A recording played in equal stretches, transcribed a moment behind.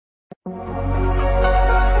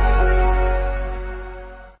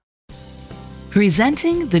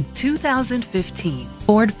Presenting the 2015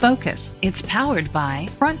 Ford Focus. It's powered by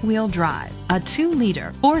front-wheel drive, a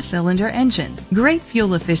 2-liter 4-cylinder engine. Great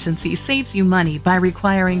fuel efficiency saves you money by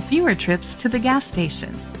requiring fewer trips to the gas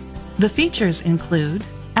station. The features include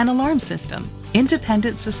an alarm system,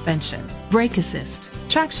 independent suspension, brake assist,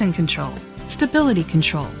 traction control, stability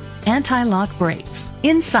control, anti-lock brakes.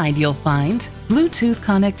 Inside you'll find Bluetooth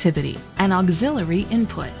connectivity, an auxiliary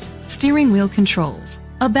input, steering wheel controls,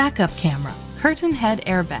 a backup camera, curtain head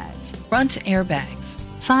airbags, front airbags,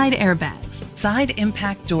 side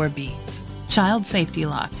impact door beams, child safety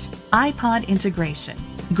locks, iPod integration.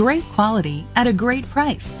 Great quality at a great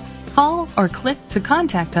price. Call or click to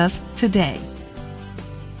contact us today.